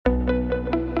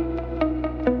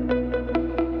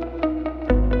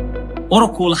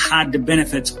Oracle had the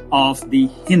benefit of the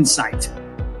insight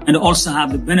and also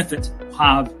have the benefit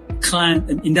of client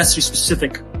and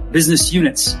industry-specific business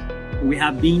units. We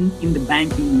have been in the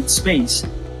banking space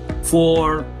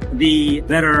for the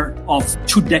better of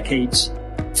 2 decades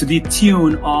to the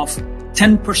tune of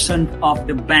 10% of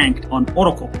the bank on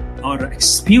Oracle. Our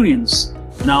experience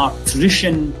and our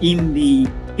tradition in the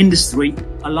industry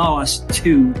allow us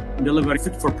to deliver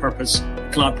fit-for-purpose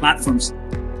cloud platforms.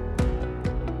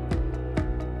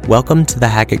 Welcome to the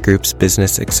Hackett Group's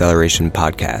Business Acceleration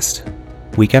Podcast.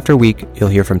 Week after week, you'll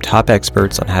hear from top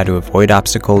experts on how to avoid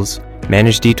obstacles,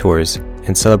 manage detours,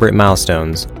 and celebrate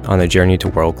milestones on the journey to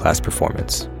world-class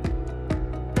performance.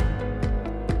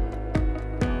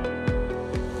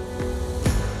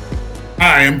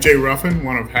 Hi, I'm Jay Ruffin,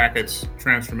 one of Hackett's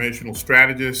transformational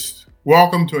strategists.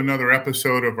 Welcome to another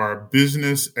episode of our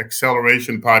Business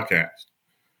Acceleration Podcast.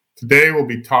 Today, we'll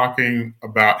be talking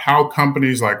about how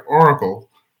companies like Oracle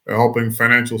are helping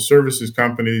financial services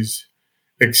companies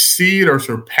exceed or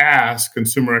surpass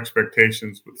consumer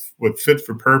expectations with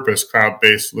fit-for-purpose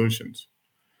cloud-based solutions.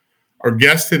 Our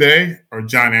guests today are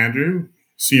John Andrew,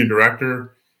 Senior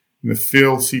Director in the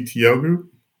Field CTO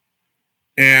Group,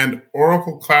 and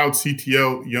Oracle Cloud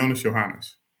CTO Jonas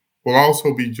Johannes. We'll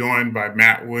also be joined by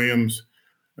Matt Williams,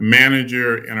 a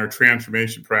manager in our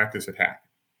transformation practice at Hackett.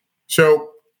 So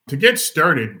to get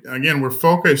started, again, we're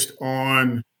focused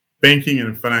on banking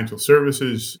and financial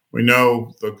services. We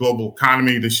know the global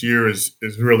economy this year is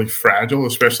really fragile,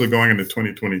 especially going into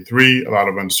 2023. A lot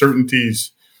of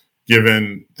uncertainties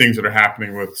given things that are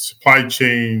happening with supply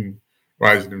chain,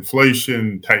 rising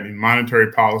inflation, tightening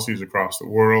monetary policies across the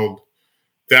world.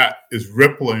 That is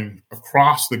rippling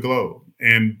across the globe.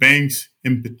 And banks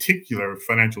in particular,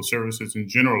 financial services in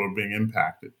general, are being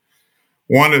impacted.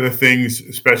 One of the things,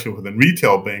 especially within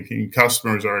retail banking,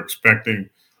 customers are expecting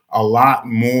a lot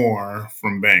more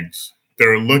from banks.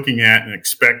 They're looking at and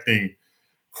expecting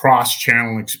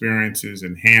cross-channel experiences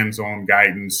and hands-on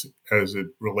guidance as it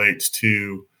relates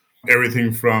to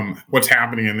everything from what's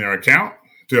happening in their account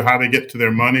to how they get to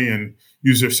their money and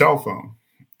use their cell phone.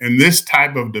 And this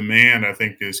type of demand, I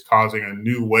think, is causing a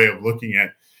new way of looking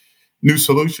at new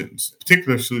solutions,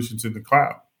 particular solutions in the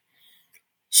cloud.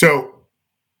 So,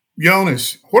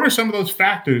 Jonas, what are some of those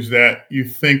factors that you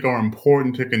think are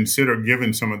important to consider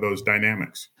given some of those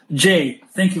dynamics? Jay,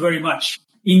 thank you very much.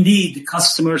 Indeed,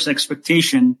 customers'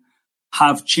 expectation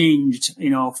have changed,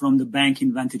 from the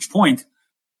banking vantage point.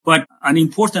 But an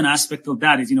important aspect of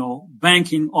that is,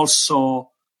 banking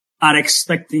also are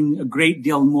expecting a great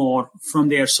deal more from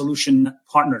their solution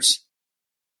partners.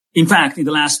 In fact, in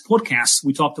the last podcast,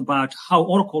 we talked about how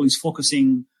Oracle is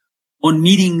focusing on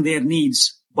meeting their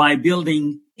needs by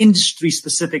building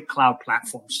industry-specific cloud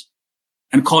platforms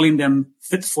and calling them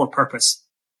fit for purpose.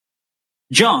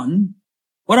 John,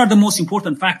 what are the most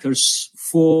important factors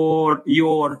for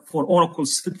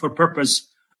Oracle's fit for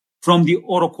purpose from the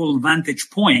Oracle vantage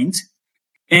point?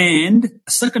 And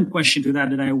a second question to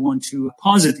that I want to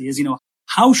posit is,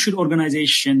 how should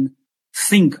organization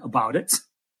think about it?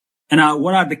 And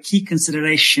what are the key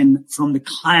considerations from the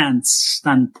client's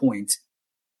standpoint?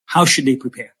 How should they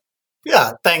prepare?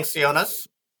 Yeah, thanks, Jonas.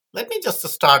 Let me just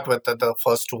start with the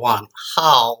first one.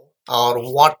 How or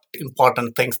what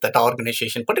important things that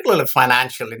organization, particularly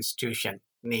financial institution,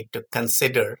 need to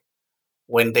consider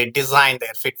when they design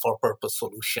their fit-for-purpose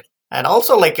solution. And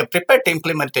also prepare to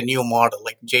implement a new model,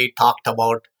 like Jay talked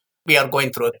about. We are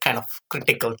going through a kind of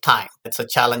critical time. It's a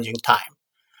challenging time.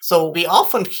 So we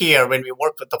often hear when we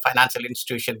work with the financial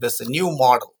institution, this new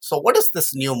model. So what is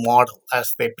this new model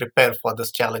as they prepare for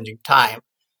this challenging time?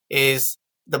 Is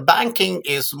the banking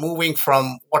is moving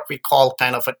from what we call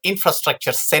kind of an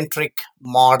infrastructure-centric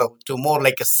model to more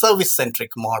like a service-centric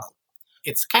model.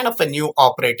 It's kind of a new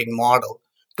operating model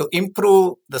to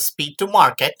improve the speed to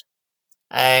market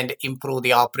and improve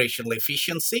the operational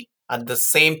efficiency, at the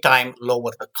same time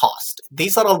lower the cost.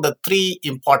 These are all the three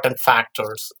important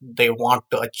factors they want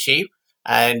to achieve,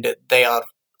 and they are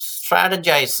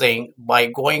strategizing by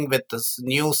going with this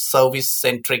new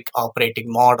service-centric operating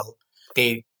model.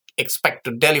 They expect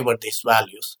to deliver these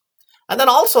values. And then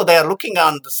also they are looking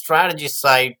on the strategy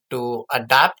side to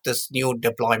adapt this new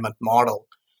deployment model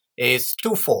is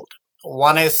twofold.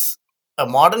 One is a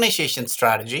modernization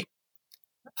strategy,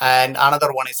 and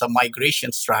another one is a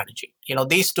migration strategy.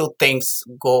 These two things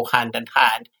go hand in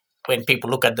hand when people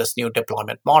look at this new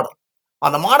deployment model.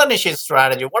 On the modernization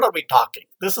strategy, what are we talking?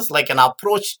 This is like an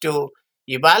approach to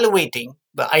evaluating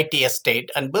the IT estate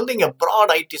and building a broad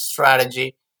IT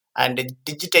strategy and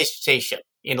digitization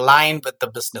in line with the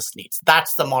business needs.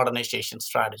 That's the modernization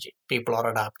strategy people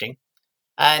are adopting.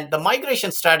 And the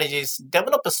migration strategy is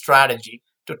develop a strategy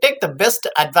to take the best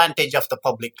advantage of the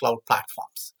public cloud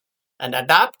platforms and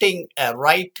adapting a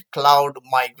right cloud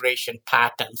migration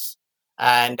patterns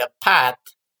and a path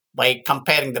by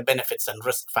comparing the benefits and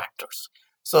risk factors.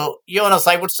 So, Jonas,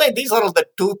 I would say these are all the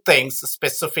two things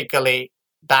specifically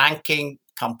banking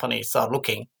companies are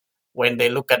looking when they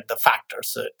look at the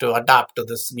factors to adapt to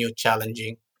this new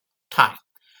challenging time.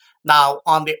 Now,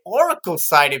 on the Oracle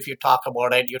side, if you talk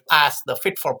about it, you ask the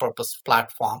fit for purpose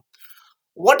platform.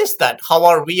 What is that? How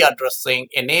are we addressing,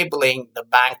 enabling the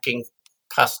banking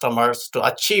customers to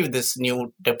achieve this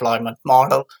new deployment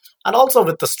model? And also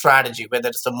with the strategy, whether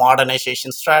it's a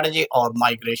modernization strategy or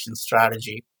migration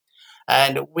strategy.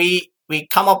 And we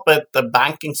come up with the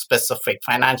banking specific,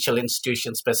 financial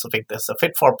institution specific, there's a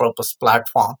fit for purpose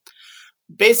platform.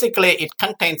 Basically, it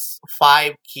contains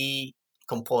 5 key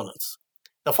components.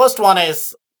 The first one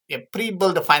is a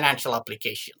pre-built financial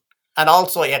application and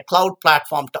also a cloud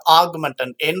platform to augment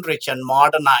and enrich and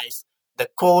modernize the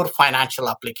core financial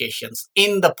applications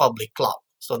in the public cloud.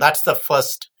 So that's the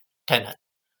first tenet.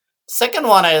 Second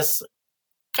one is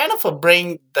kind of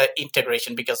bring the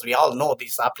integration, because we all know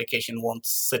these applications won't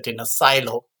sit in a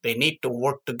silo. They need to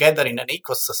work together in an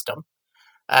ecosystem.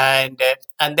 And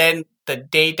then the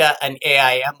data and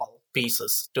AI ML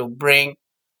pieces to bring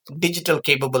digital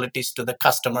capabilities to the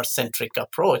customer-centric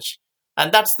approach.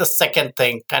 And that's the second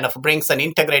thing, kind of brings an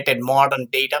integrated modern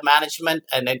data management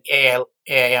and an AI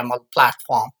ML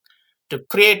platform to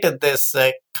create this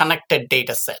connected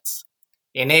data sets,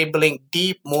 enabling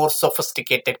deep, more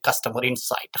sophisticated customer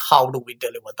insight. How do we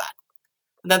deliver that?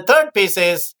 And then third piece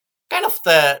is kind of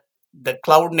the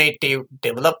cloud native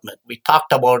development. We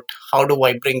talked about how do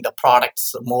I bring the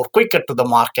products more quicker to the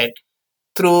market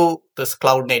through this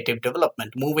cloud native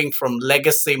development, moving from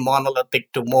legacy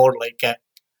monolithic to more like a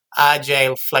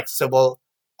agile, flexible,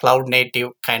 cloud native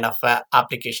kind of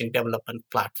application development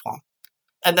platform.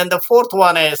 And then the fourth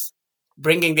one is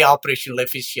bringing the operational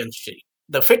efficiency.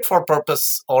 The fit for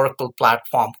purpose Oracle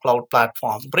platform, cloud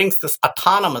platform, brings this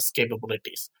autonomous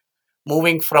capabilities.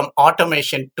 Moving from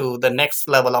automation to the next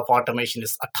level of automation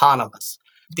is autonomous.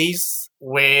 These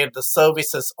where the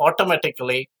services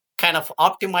automatically kind of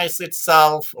optimize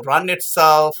itself, run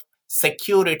itself,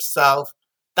 secure itself.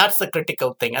 That's the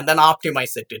critical thing. And then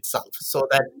optimize it itself so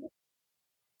that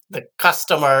the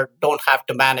customer don't have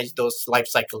to manage those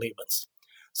lifecycle events.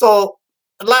 So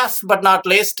last but not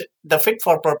least, the fit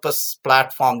for purpose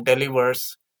platform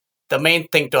delivers the main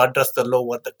thing to address the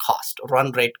lower the cost,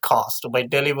 run rate cost, by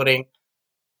delivering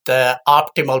the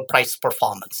optimal price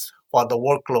performance for the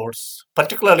workloads,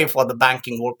 particularly for the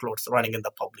banking workloads running in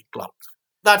the public cloud.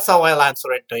 That's how I'll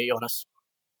answer it, Jonas.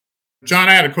 John,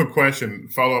 I had a quick question,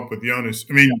 follow up with Jonas.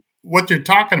 I mean, what you're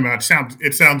talking about sounds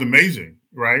amazing,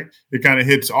 right? It kind of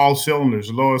hits all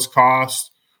cylinders, lowest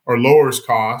cost or lowers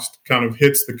cost, kind of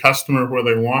hits the customer where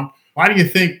they want. Why do you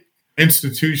think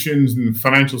institutions and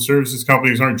financial services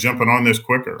companies aren't jumping on this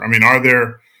quicker? I mean, are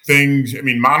there things,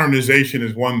 modernization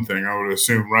is one thing, I would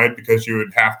assume, right? Because you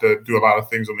would have to do a lot of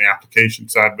things on the application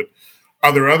side, but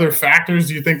are there other factors,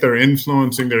 do you think, that are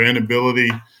influencing their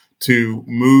inability to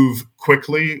move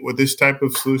quickly with this type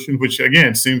of solution, which,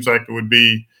 again, seems like it would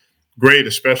be great,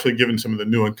 especially given some of the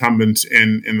new incumbents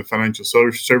in the financial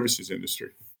services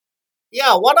industry?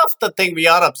 Yeah, one of the things we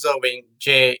are observing,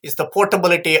 Jay, is the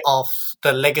portability of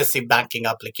the legacy banking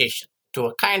application to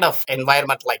a kind of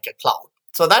environment like a cloud.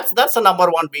 So that's the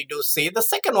number one we do see. The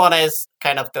second one is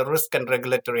kind of the risk and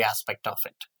regulatory aspect of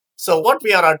it. So what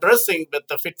we are addressing with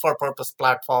the fit for purpose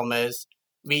platform is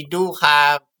we do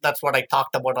have, that's what I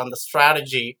talked about on the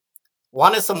strategy.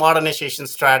 One is a modernization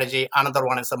strategy. Another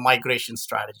one is a migration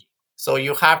strategy. So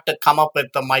you have to come up with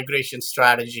the migration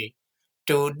strategy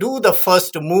to do the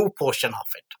first move portion of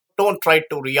it. Don't try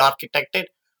to re-architect it.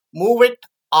 Move it,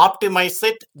 optimize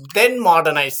it, then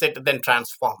modernize it, then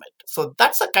transform it. So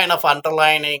that's a kind of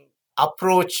underlying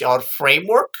approach or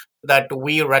framework that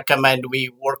we recommend we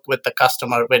work with the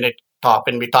customer when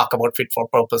we talk about fit for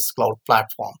purpose cloud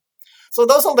platform. So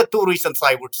those are the two reasons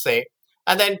I would say.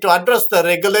 And then to address the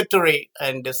regulatory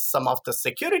and some of the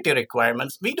security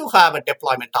requirements, we do have a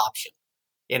deployment option.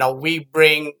 We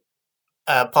bring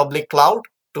public cloud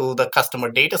to the customer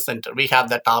data center. We have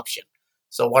that option.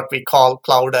 So what we call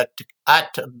cloud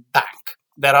at bank.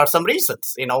 There are some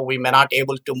reasons, we may not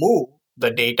able to move the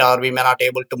data, or we may not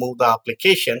able to move the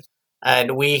application.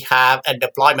 And we have a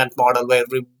deployment model where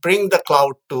we bring the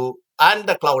cloud and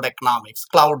the cloud economics,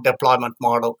 cloud deployment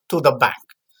model to the bank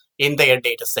in their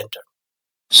data center.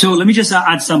 So let me just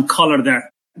add some color there.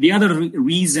 The other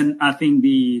reason I think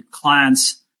the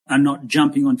clients are not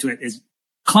jumping onto it is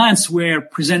clients were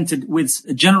presented with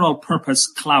a general purpose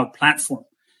cloud platform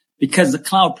because the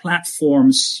cloud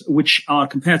platforms which our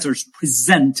competitors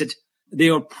presented, they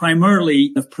are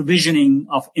primarily the provisioning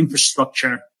of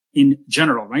infrastructure in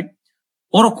general, right?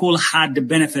 Oracle had the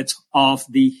benefit of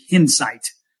the insight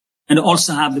and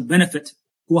also have the benefit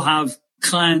who have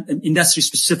client and industry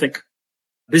specific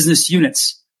business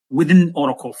units within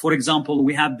Oracle. For example,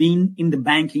 we have been in the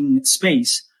banking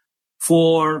space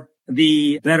for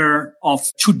the better of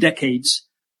 2 decades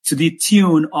to the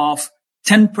tune of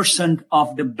 10%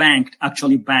 of the bank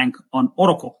actually bank on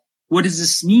Oracle. What does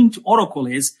this mean to Oracle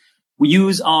is we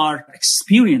use our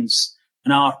experience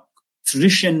and our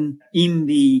tradition in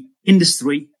the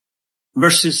industry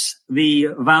versus the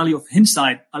value of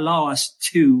insight allow us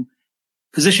to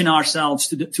position ourselves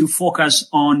to focus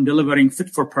on delivering fit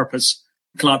for purpose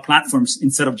cloud platforms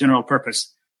instead of general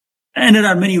purpose. And there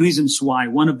are many reasons why.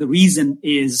 One of the reasons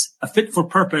is a fit for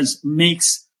purpose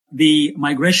makes the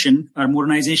migration or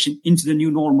modernization into the new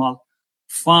normal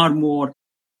far more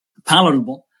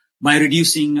palatable by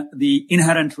reducing the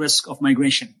inherent risk of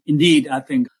migration. Indeed, I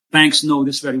think banks know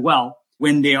this very well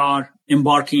when they are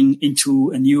embarking into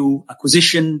a new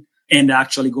acquisition and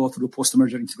actually go through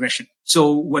post-merger integration.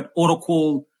 So what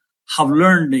Oracle have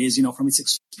learned is, from its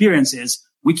experience is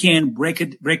we can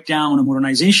break down a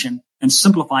modernization and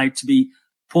simplify it to be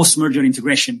post-merger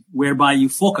integration, whereby you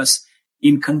focus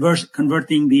in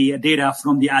converting the data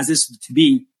from the as is to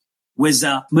be with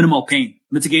minimal pain,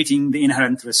 mitigating the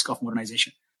inherent risk of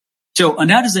modernization. So,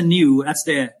 and that is that's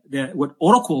what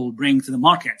Oracle brings to the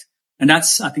market. And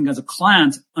that's, I think, as a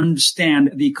client,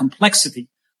 understand the complexity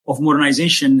of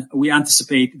modernization. We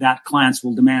anticipate that clients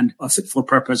will demand a fit for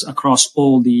purpose across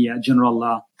all the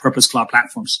general purpose cloud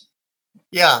platforms.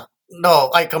 Yeah,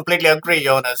 no, I completely agree,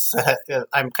 Jonas.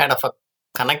 I'm kind of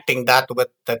connecting that with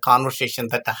the conversation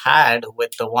that I had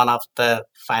with one of the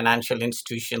financial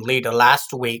institution leader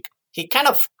last week. He kind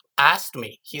of asked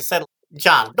me, he said,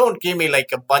 John, don't give me like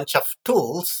a bunch of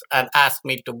tools and ask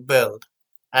me to build,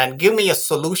 and give me a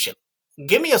solution.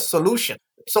 Give me a solution.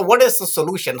 So what is the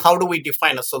solution? How do we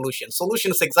define a solution?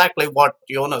 Solution is exactly what,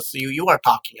 Jonas, you are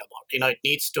talking about. It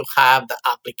needs to have the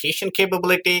application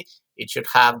capability. It should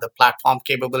have the platform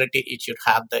capability. It should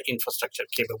have the infrastructure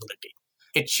capability.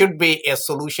 It should be a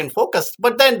solution focused,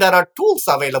 but then there are tools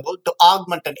available to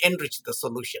augment and enrich the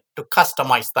solution, to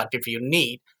customize that if you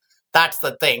need. That's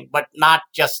the thing, but not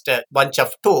just a bunch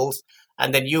of tools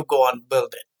and then you go and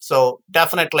build it. So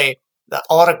definitely the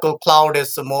Oracle Cloud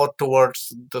is more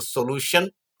towards the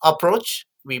solution approach.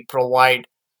 We provide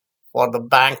for the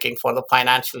banking, for the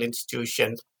financial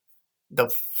institution, the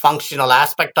functional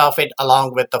aspect of it,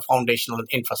 along with the foundational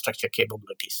infrastructure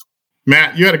capabilities.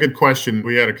 Matt, you had a good question.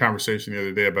 We had a conversation the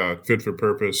other day about fit for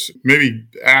purpose. Maybe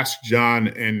ask John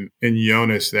and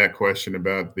Jonas that question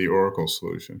about the Oracle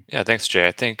solution. Yeah, thanks, Jay.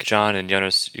 I think John and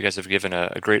Jonas, you guys have given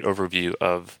a great overview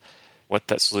of what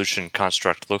that solution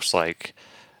construct looks like.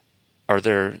 Are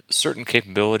there certain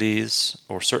capabilities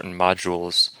or certain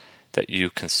modules that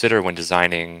you consider when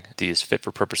designing these fit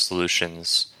for purpose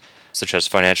solutions, such as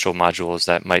financial modules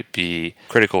that might be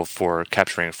critical for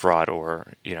capturing fraud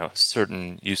or,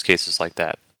 certain use cases like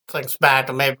that? Thanks,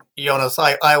 Matt. Maybe, Jonas,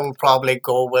 I will probably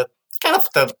go with kind of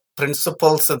the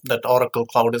principles that Oracle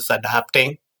Cloud is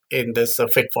adapting in this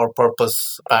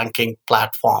fit-for-purpose banking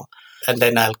platform. And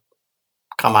then I'll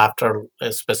come after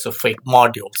specific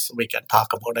modules. We can talk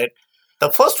about it.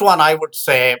 The first one, I would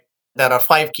say there are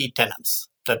 5 key tenets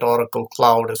that Oracle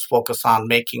Cloud is focused on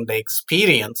making the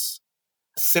experience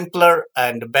simpler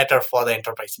and better for the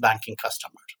enterprise banking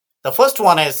customer. The first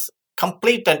one is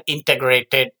complete and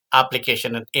integrated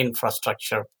application and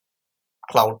infrastructure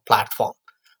cloud platform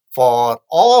for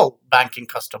all banking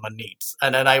customer needs.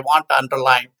 And then I want to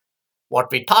underline what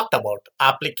we talked about,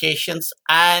 applications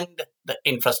and the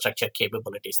infrastructure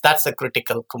capabilities. That's a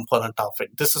critical component of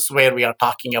it. This is where we are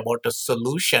talking about a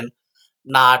solution,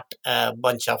 not a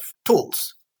bunch of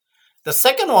tools. The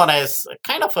second one is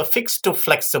kind of a fixed to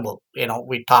flexible.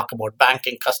 We talk about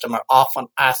banking customer often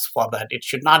ask for that. It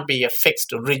should not be a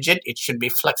fixed rigid. It should be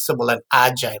flexible and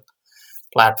agile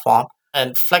platform.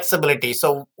 And flexibility.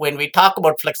 So when we talk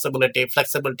about flexibility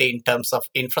in terms of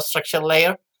infrastructure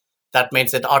layer, that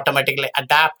means it automatically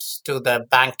adapts to the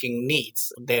banking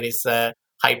needs. There is a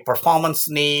high performance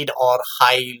need or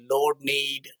high load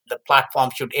need. The platform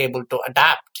should be able to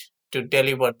adapt to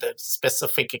deliver the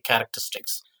specific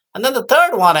characteristics. And then the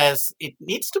third one is it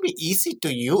needs to be easy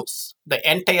to use the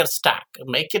entire stack,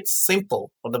 make it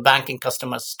simple for the banking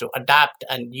customers to adapt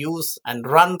and use and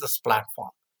run this platform.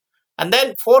 And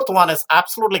then fourth one is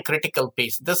absolutely critical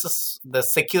piece. This is the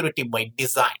security by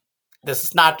design. This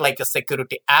is not like a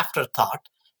security afterthought.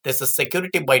 This is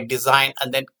security by design,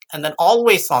 and then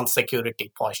always on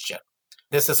security posture.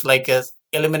 This is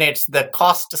eliminates the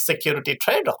cost security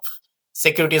trade-off.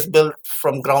 Security is built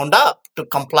from ground up to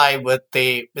comply with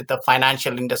the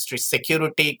financial industry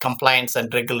security, compliance,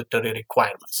 and regulatory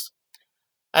requirements.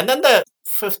 And then the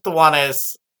fifth one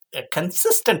is a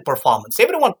consistent performance.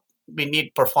 Everyone, we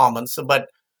need performance, but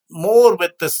more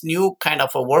with this new kind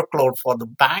of a workload for the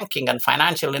banking and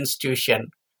financial institution,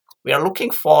 we are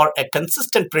looking for a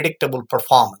consistent, predictable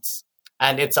performance.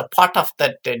 And it's a part of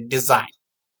that design.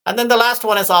 And then the last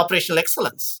one is operational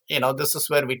excellence. This is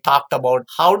where we talked about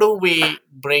how do we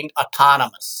bring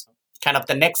autonomous, kind of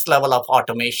the next level of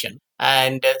automation,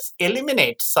 and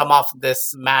eliminate some of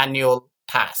this manual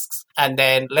tasks, and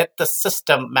then let the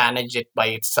system manage it by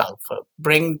itself,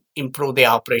 improve the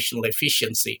operational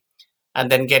efficiency,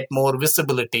 and then get more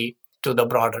visibility to the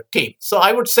broader team. So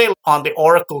I would say on the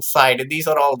Oracle side, these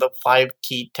are all the 5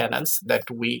 key tenets that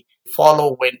we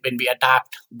follow when we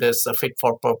adapt this fit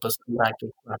for purpose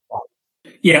banking platform.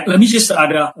 Yeah, let me just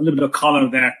add a little bit of color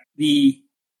there. The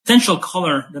essential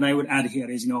color that I would add here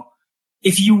is,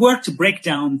 if you were to break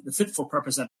down the fit for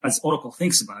purpose as Oracle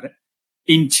thinks about it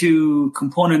into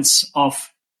components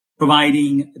of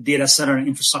providing data center and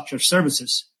infrastructure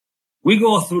services, we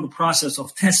go through the process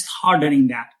of test hardening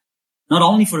that, not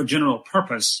only for a general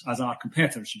purpose as our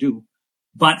competitors do,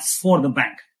 but for the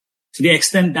bank. To the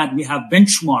extent that we have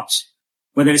benchmarks,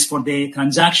 whether it's for the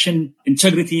transaction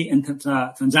integrity and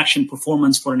transaction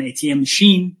performance for an ATM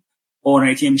machine or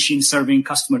an ATM machine serving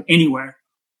customer anywhere,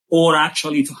 or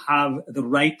actually to have the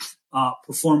right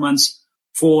performance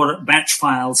for batch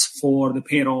files for the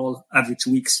payroll every 2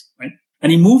 weeks, right?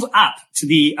 And you move up to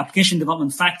the application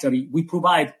development factory, we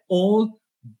provide all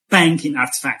banking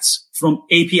artifacts from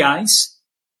APIs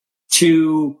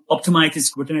to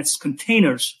optimized Kubernetes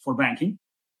containers for banking,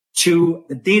 to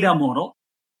the data model,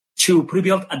 to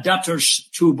pre-built adapters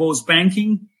to both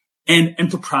banking and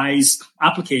enterprise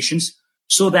applications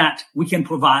so that we can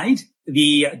provide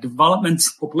the development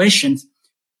populations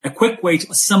a quick way to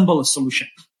assemble a solution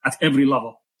at every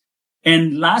level.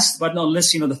 And last but not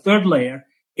least, the third layer,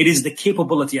 it is the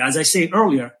capability. As I say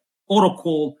earlier,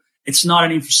 Oracle, it's not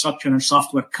an infrastructure and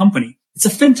software company. It's a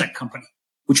fintech company,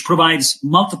 which provides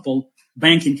multiple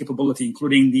banking capability,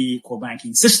 including the core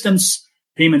banking systems,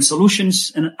 payment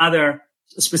solutions, and other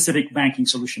specific banking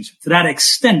solutions. To that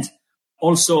extent,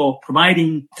 also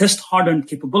providing test-hardened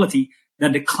capability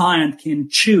that the client can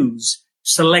choose,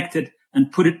 select it,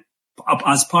 and put it up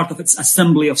as part of its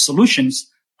assembly of solutions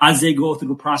as they go through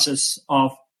the process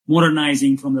of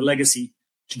modernizing from the legacy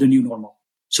to the new normal.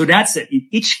 So that's it. In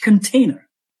each container,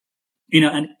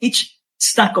 and each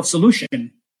stack of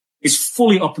solution is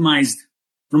fully optimized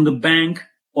from the bank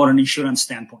or an insurance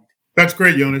standpoint. That's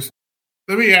great, Jonas.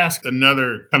 Let me ask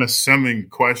another kind of summing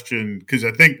question, because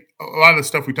I think a lot of the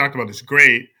stuff we talked about is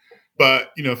great.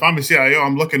 But, if I'm a CIO,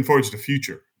 I'm looking forward to the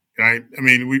future, right? I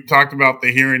mean, we talked about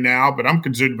the here and now, but I'm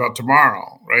concerned about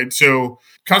tomorrow, right? So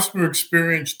customer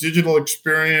experience, digital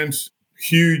experience,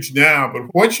 huge now, but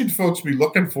what should folks be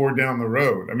looking for down the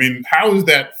road? I mean, how is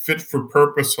that fit for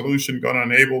purpose solution going to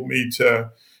enable me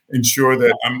to ensure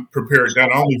that I'm prepared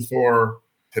not only for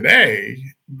today,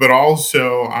 but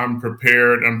also I'm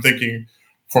prepared, I'm thinking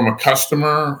from a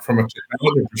customer, from a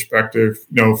technology perspective,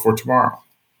 for tomorrow?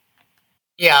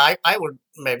 Yeah, I would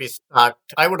maybe start.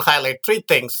 I would highlight 3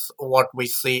 things, what we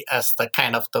see as the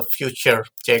kind of the future,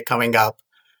 Jay, coming up.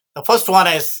 The first one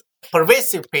is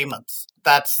pervasive payments.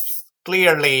 That's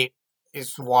clearly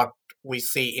is what we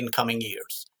see in coming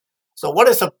years. So what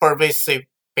is a pervasive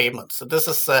payment? So this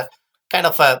is a kind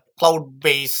of a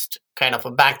cloud-based kind of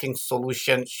a banking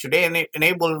solution, should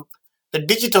enable the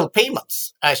digital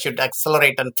payments, should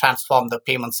accelerate and transform the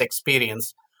payments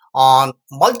experience on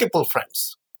multiple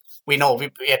fronts. We know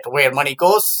where money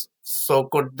goes, so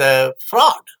could the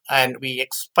fraud. And we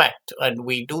expect, and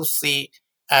we do see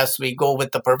as we go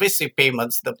with the pervasive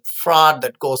payments, the fraud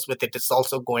that goes with it is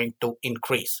also going to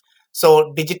increase.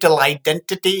 So digital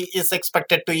identity is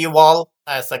expected to evolve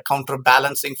as a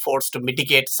counterbalancing force to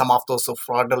mitigate some of those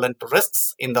fraudulent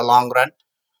risks in the long run.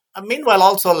 And meanwhile,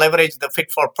 also leverage the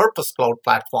fit-for-purpose cloud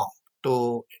platform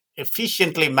to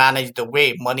efficiently manage the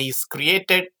way money is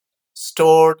created,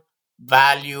 stored,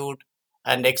 valued,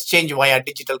 and exchanged via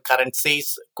digital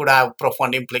currencies could have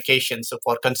profound implications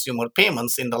for consumer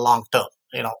payments in the long term.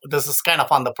 This is kind of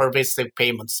on the pervasive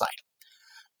payment side.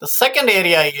 The second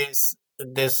area is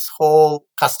this whole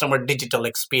customer digital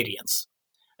experience.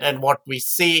 And what we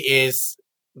see is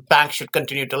banks should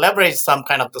continue to leverage some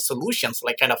kind of the solutions,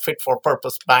 like kind of fit for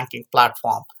purpose banking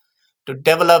platform, to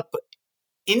develop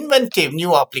inventive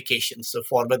new applications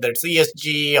for whether it's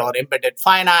ESG or embedded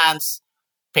finance,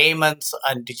 payments,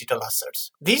 and digital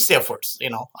assets. These efforts,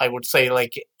 I would say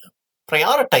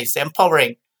prioritize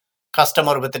empowering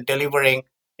customer with delivering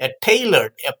a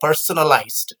tailored, a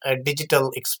personalized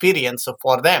digital experience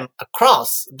for them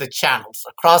across the channels,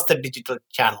 across the digital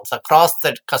channels, across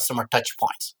the customer touch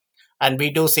points. And we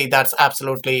do see that's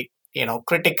absolutely,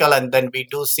 critical. And then we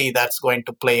do see that's going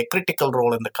to play a critical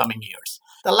role in the coming years.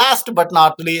 The last but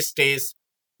not least is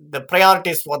the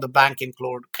priorities for the bank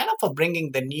include kind of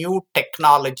bringing the new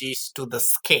technologies to the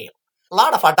scale. A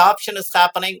lot of adoption is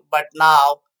happening, but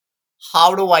now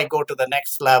how do I go to the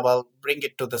next level, bring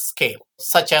it to the scale?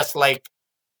 Such as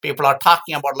people are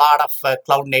talking about a lot of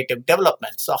cloud native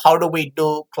development. So how do we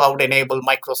do cloud enabled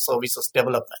microservices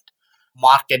development?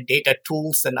 Market data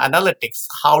tools and analytics.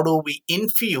 How do we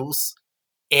infuse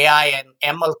AI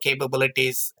and ML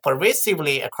capabilities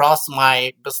pervasively across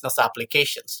my business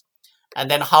applications? And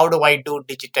then how do I do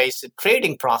digitized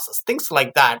trading process? Things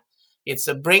like that. It's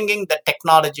bringing the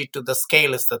technology to the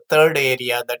scale is the third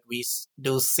area that we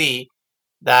do see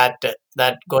that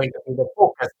going to be the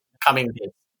focus in the coming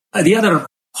days. The other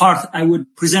part I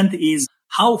would present is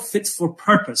how fit for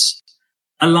purpose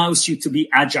allows you to be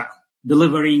agile,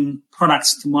 delivering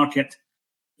products to market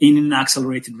in an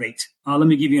accelerated rate. Let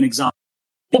me give you an example.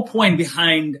 The point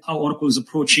behind how Oracle is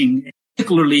approaching,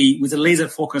 particularly with a laser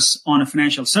focus on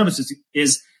financial services,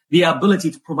 is the ability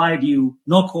to provide you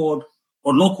no-code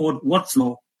or low-code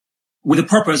workflow with the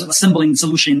purpose of assembling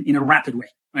solution in a rapid way,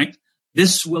 right?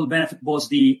 This will benefit both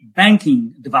the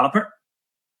banking developer,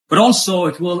 but also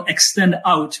it will extend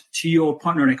out to your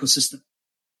partner ecosystem,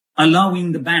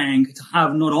 allowing the bank to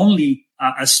have not only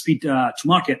a speed to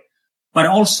market, but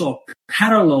also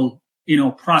parallel,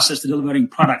 process to delivering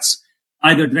products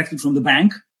either directly from the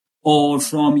bank or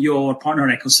from your partner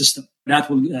ecosystem.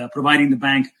 That will providing the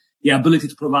bank the ability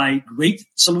to provide great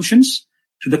solutions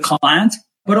to the client,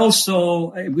 but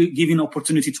also giving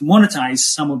opportunity to monetize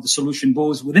some of the solution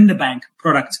both within the bank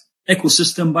product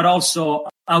ecosystem, but also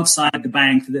outside the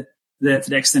bank to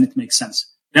the extent it makes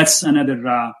sense. That's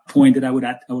another point that I would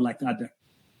like to add there.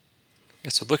 Yeah,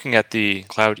 so looking at the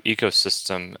cloud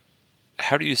ecosystem,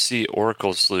 how do you see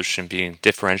Oracle's solution being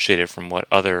differentiated from what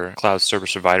other cloud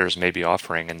service providers may be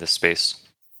offering in this space?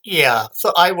 Yeah,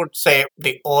 so I would say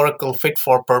the Oracle Fit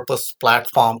for Purpose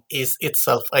platform is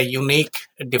itself a unique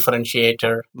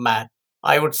differentiator, Matt.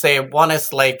 I would say one is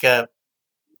the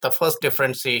first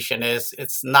differentiation is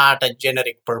it's not a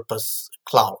generic purpose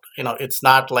cloud. It's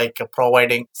not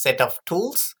providing set of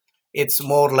tools. It's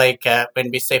more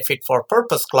when we say Fit for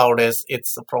Purpose cloud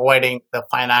it's providing the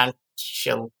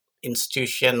financial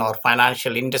institution or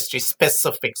financial industry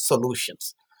specific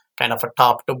solutions, kind of a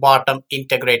top to bottom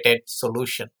integrated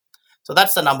solution. So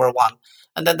that's the number one.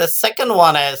 And then the second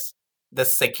one is the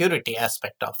security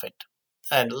aspect of it.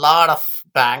 And a lot of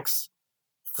banks,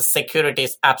 the security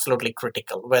is absolutely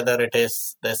critical, whether it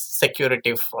is the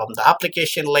security from the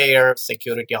application layer,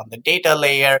 security on the data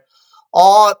layer,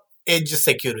 or edge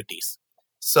securities.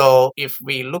 So if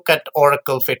we look at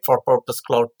Oracle Fit for Purpose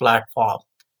Cloud Platform,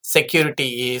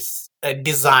 security is a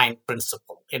design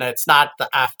principle. It's not the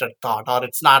afterthought or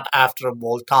it's not after a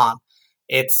bolt-on.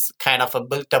 It's kind of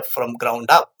built up from ground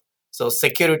up. So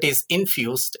security is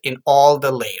infused in all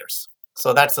the layers.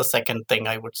 So that's the second thing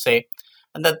I would say.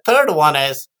 And the third one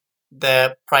is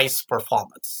the price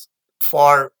performance.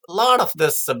 For a lot of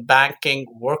this banking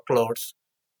workloads,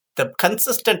 the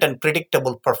consistent and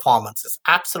predictable performance is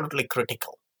absolutely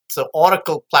critical. So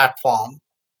Oracle platform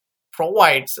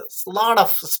provides a lot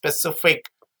of specific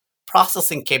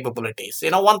processing capabilities.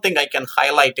 One thing I can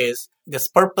highlight is this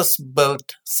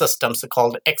purpose-built systems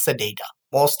called Exadata.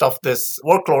 Most of these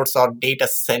workloads are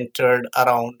data-centered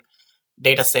around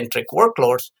data-centric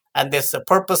workloads, and this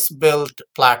purpose-built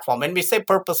platform. When we say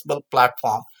purpose-built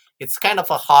platform, it's kind of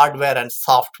a hardware and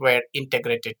software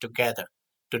integrated together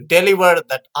to deliver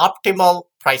that optimal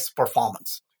price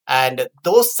performance. And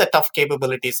those set of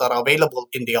capabilities are available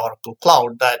in the Oracle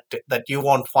Cloud that you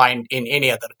won't find in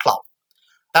any other cloud.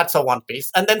 That's a one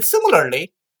piece. And then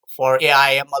similarly, for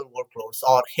AI ML workloads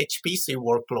or HPC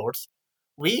workloads,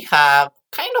 we have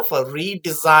kind of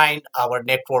redesigned our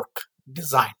network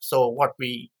design. So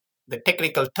the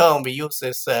technical term we use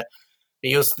is we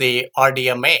use the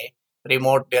RDMA,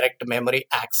 Remote Direct Memory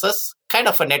Access, kind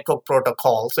of a network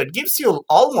protocol. So it gives you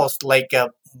almost like a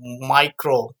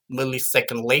micro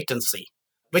millisecond latency,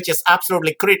 which is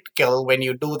absolutely critical when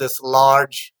you do this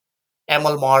large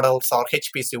ML models or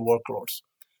HPC workloads.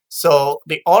 So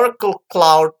the Oracle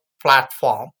Cloud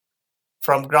Platform,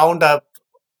 from ground up,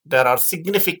 there are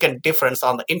significant difference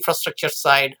on the infrastructure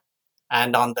side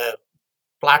and on the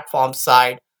platform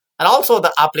side, and also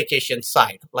the application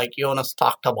side, like Jonas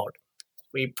talked about.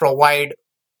 We provide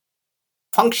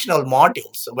functional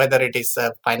modules, whether it is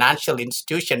a financial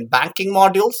institution banking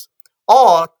modules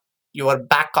or your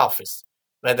back office,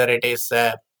 whether it is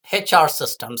HR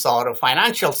systems or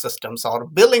financial systems or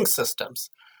billing systems,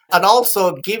 and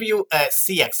also give you a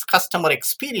CX, customer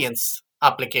experience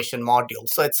application module.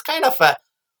 So it's kind of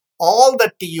all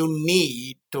that you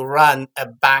need to run a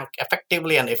bank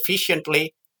effectively and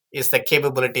efficiently is the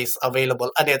capabilities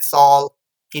available, and it's all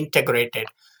integrated.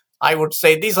 I would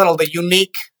say these are all the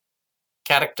unique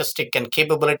characteristic and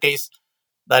capabilities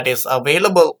that is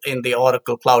available in the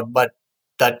Oracle Cloud, but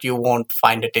that you won't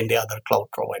find it in the other cloud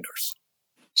providers.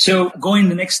 So going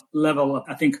the next level,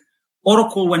 I think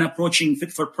Oracle, when approaching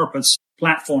fit for purpose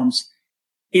platforms,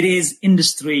 it is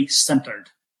industry centered.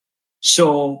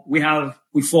 So we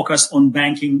focus on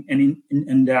banking and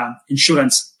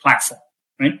insurance platform,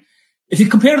 right? If you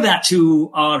compare that to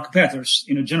our competitors,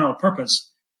 general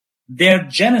purpose, their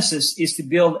genesis is to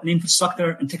build an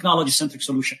infrastructure and technology-centric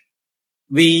solution.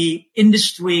 The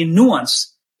industry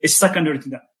nuance is secondary to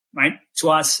them, right? To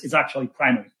us, it's actually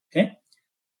primary, okay?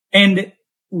 And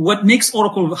what makes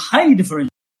Oracle highly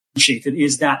differentiated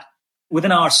is that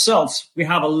within ourselves, we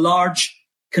have a large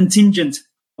contingent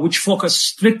which focus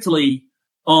strictly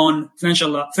on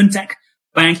fintech,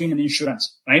 banking, and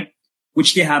insurance, right?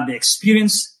 Which they have the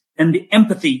experience and the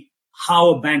empathy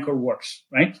how a banker works,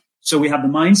 right? So we have the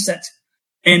mindset.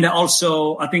 And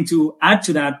also, I think to add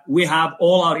to that, we have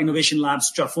all our innovation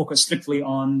labs which are focused strictly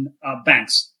on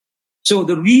banks. So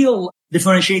the real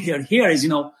differentiator here is,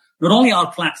 not only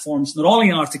our platforms, not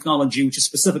only our technology, which is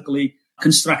specifically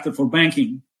constructed for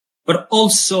banking, but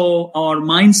also our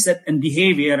mindset and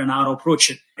behavior and our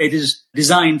approach. It is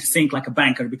designed to think like a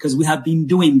banker because we have been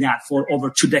doing that for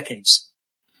over 2 decades.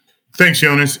 Thanks,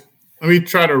 Jonas. Let me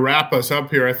try to wrap us up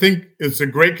here. I think it's a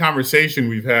great conversation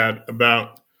we've had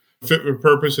about fit for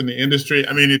purpose in the industry.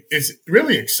 I mean, it's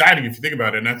really exciting if you think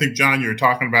about it. And I think, John, you were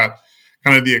talking about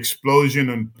kind of the explosion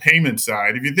on payment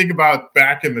side. If you think about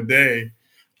back in the day,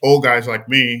 old guys like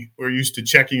me were used to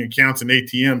checking accounts and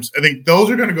ATMs. I think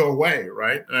those are going to go away,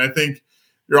 right? And I think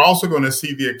you're also going to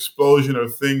see the explosion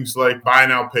of things like buy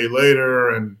now, pay later.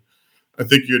 And I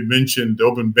think you had mentioned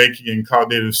open banking and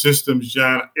cloud-native systems,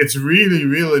 John. It's really,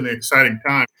 really an exciting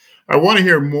time. I want to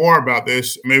hear more about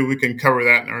this. Maybe we can cover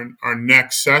that in our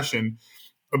next session,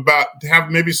 about to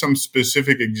have maybe some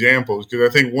specific examples, because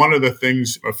I think one of the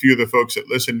things a few of the folks that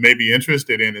listen may be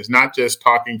interested in is not just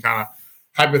talking kind of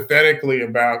hypothetically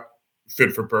about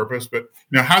fit for purpose, but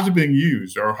how's it being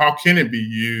used or how can it be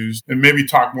used, and maybe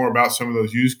talk more about some of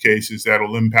those use cases that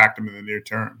will impact them in the near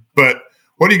term. But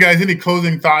what do you guys, any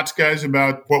closing thoughts, guys,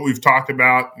 about what we've talked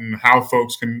about and how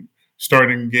folks can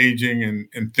start engaging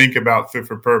and think about fit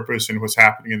for purpose and what's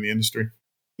happening in the industry?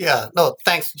 Yeah, no,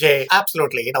 thanks, Jay.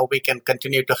 Absolutely. We can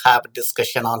continue to have a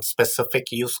discussion on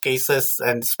specific use cases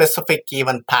and specific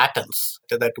even patterns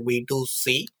that we do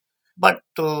see. But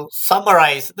to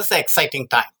summarize, this is an exciting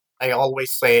time. I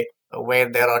always say where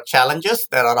there are challenges,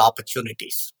 there are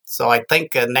opportunities. So I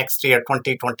think next year,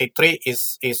 2023,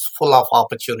 is full of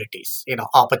opportunities,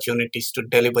 opportunities to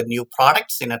deliver new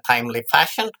products in a timely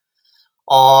fashion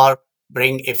or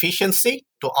bring efficiency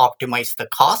to optimize the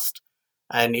cost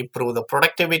and improve the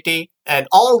productivity and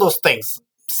all those things,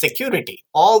 security,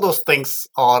 all those things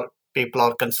people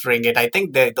are considering it. I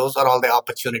think those are all the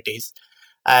opportunities.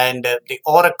 And the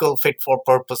Oracle Fit for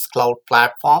Purpose Cloud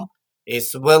Platform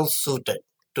is well suited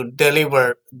to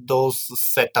deliver those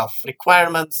set of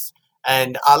requirements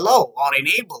and allow or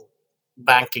enable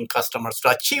banking customers to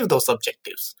achieve those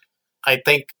objectives. I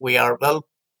think we are well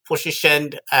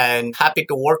positioned and happy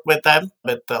to work with them,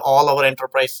 with all our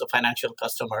enterprise financial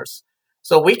customers.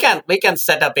 So we can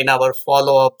set up in our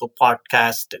follow-up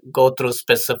podcast, go through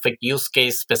specific use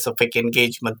case, specific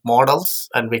engagement models,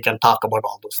 and we can talk about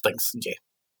all those things, Jay.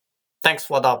 Thanks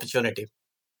for the opportunity.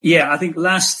 Yeah, I think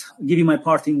give you my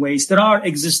parting ways. There are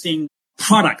existing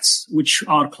products which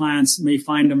our clients may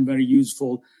find them very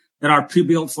useful that are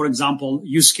pre-built, for example,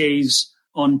 use case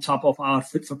on top of our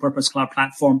Fit for Purpose Cloud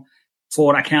Platform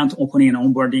for account opening and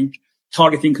onboarding,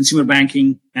 targeting consumer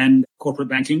banking and corporate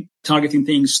banking, targeting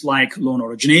things like loan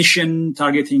origination,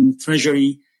 targeting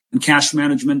treasury and cash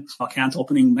management, account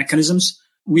opening mechanisms.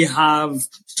 We have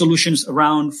solutions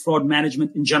around fraud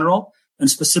management in general, and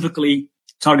specifically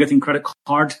targeting credit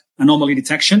card anomaly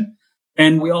detection.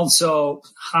 And we also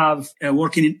have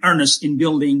working in earnest in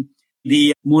building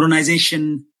the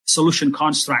modernization solution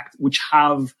construct, which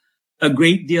have a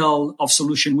great deal of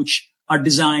solution which are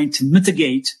designed to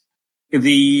mitigate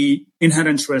the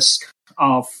inherent risk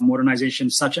of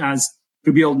modernization, such as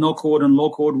to build no-code and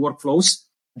low-code workflows,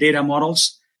 data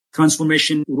models,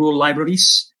 transformation rule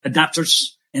libraries,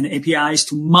 adapters, and APIs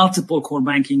to multiple core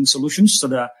banking solutions so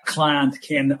the client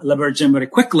can leverage them very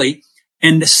quickly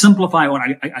and simplify, or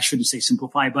I shouldn't say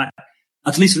simplify, but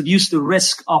at least reduce the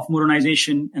risk of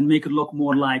modernization and make it look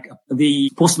more like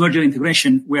the post-merger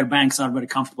integration where banks are very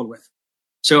comfortable with.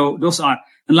 So those are.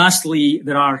 And lastly,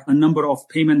 there are a number of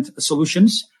payment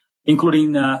solutions,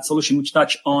 including a solution which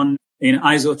touch on in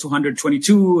ISO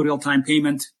 222, real-time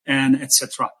payment, and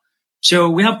etc. So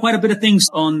we have quite a bit of things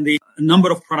on the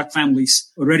number of product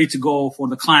families ready to go for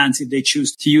the clients if they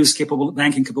choose to use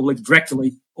banking capability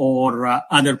directly or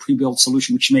other pre-built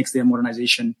solution, which makes their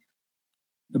modernization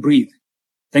breathe.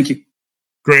 Thank you.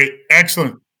 Great.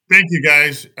 Excellent. Thank you,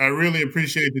 guys. I really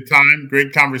appreciate the time.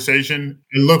 Great conversation.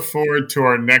 And look forward to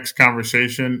our next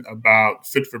conversation about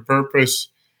fit for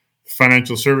purpose,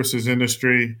 financial services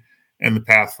industry, and the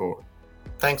path forward.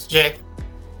 Thanks, Jay.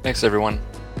 Thanks, everyone.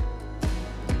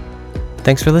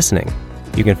 Thanks for listening.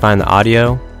 You can find the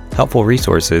audio, helpful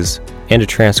resources, and a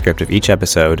transcript of each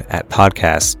episode at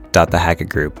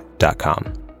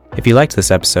podcast.thehackettgroup.com. If you liked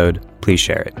this episode, please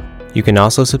share it. You can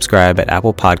also subscribe at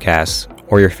Apple Podcasts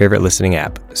or your favorite listening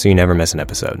app so you never miss an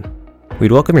episode.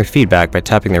 We'd welcome your feedback by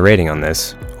tapping the rating on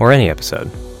this or any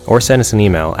episode, or send us an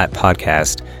email at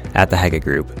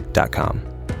podcast@thehackettgroup.com.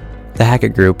 The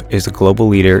Hackett Group is a global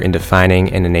leader in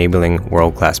defining and enabling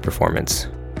world-class performance.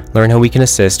 Learn how we can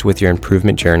assist with your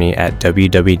improvement journey at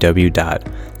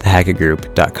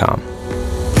www.thehackettgroup.com.